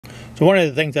So one of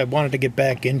the things I wanted to get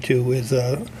back into is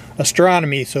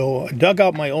astronomy. So I dug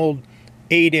out my old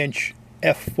 8-inch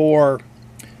f4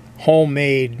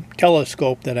 homemade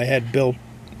telescope that I had built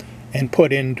and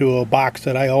put into a box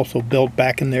that I also built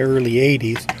back in the early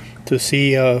 80s to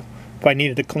see if I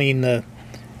needed to clean the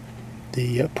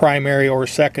primary or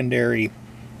secondary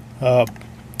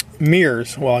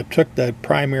mirrors. Well, I took the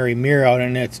primary mirror out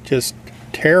and it's just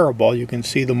terrible. You can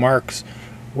see the marks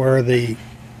where the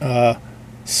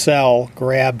cell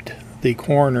grabbed the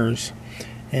corners,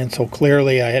 and so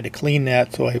clearly I had to clean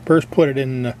that. So I first put it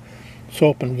in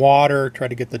soap and water, try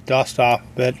to get the dust off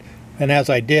of it, and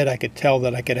as I did, I could tell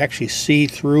that I could actually see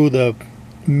through the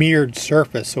mirrored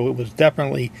surface, so it was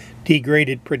definitely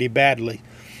degraded pretty badly.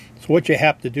 So what you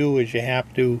have to do is you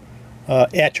have to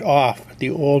etch off the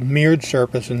old mirrored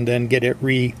surface and then get it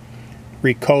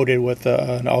recoated with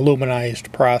an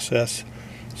aluminized process.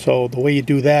 So the way you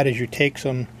do that is you take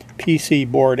some PC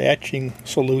board etching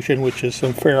solution, which is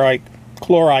some ferrite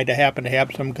chloride. I happen to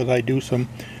have some because I do some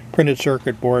printed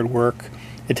circuit board work.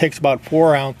 It takes about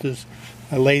 4 ounces.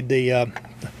 I laid the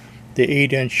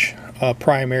 8-inch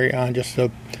primary on just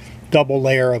a double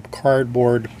layer of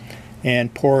cardboard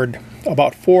and poured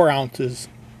about 4 ounces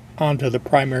onto the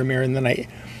primary mirror, and then I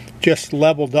just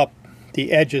leveled up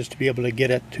the edges to be able to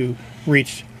get it to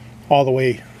reach all the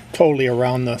way totally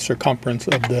around the circumference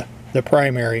of the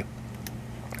primary,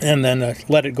 and then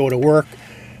let it go to work.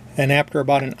 And after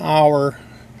about an hour,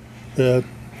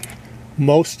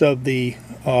 most of the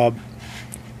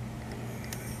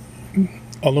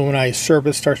aluminized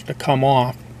surface starts to come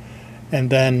off,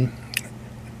 and then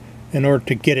in order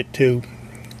to get it to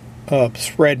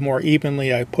spread more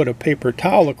evenly, I put a paper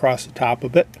towel across the top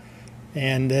of it,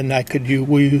 and then I could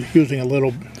using a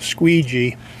little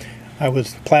squeegee.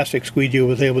 Plastic squeegee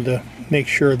was able to make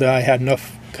sure that I had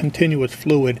enough continuous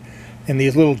fluid, and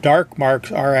these little dark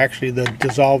marks are actually the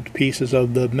dissolved pieces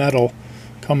of the metal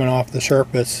coming off the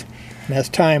surface. And as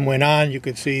time went on, you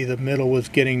could see the middle was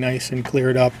getting nice and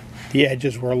cleared up. The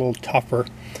edges were a little tougher,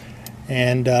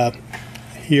 and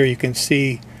here you can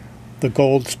see the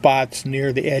gold spots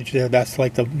near the edge there. That's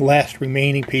like the last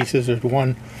remaining pieces. There's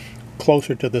one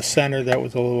closer to the center that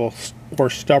was a little more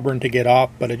stubborn to get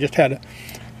off, but I just had to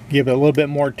give it a little bit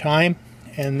more time,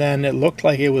 and then it looked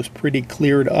like it was pretty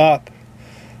cleared up,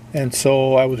 and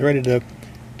so I was ready to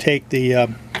take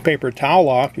the paper towel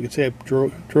off. You can see I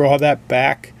drew all that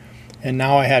back, and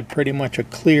now I had pretty much a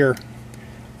clear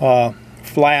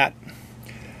flat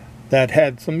that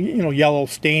had some yellow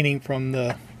staining from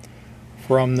the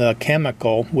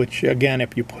chemical, which again,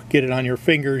 if you get it on your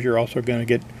fingers, you're also going to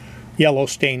get yellow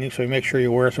staining, so make sure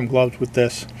you wear some gloves with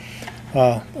this.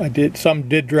 Some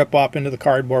did drip off into the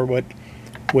cardboard, but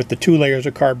with the 2 layers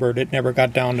of cardboard it never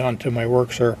got down onto my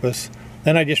work surface.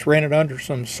 Then I just ran it under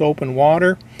some soap and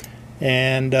water,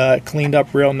 and it cleaned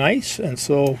up real nice. And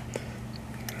so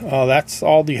that's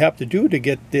all you have to do to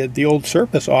get the old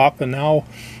surface off. And now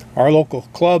our local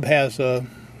club has a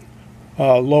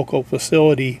local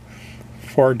facility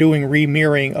for doing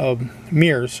remirroring of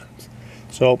mirrors,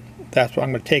 so that's what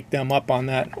I'm going to take them up on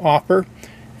that offer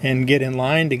and get in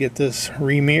line to get this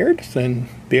remirrored and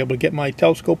be able to get my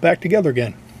telescope back together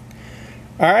again.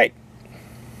 All right,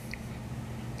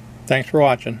 thanks for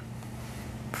watching.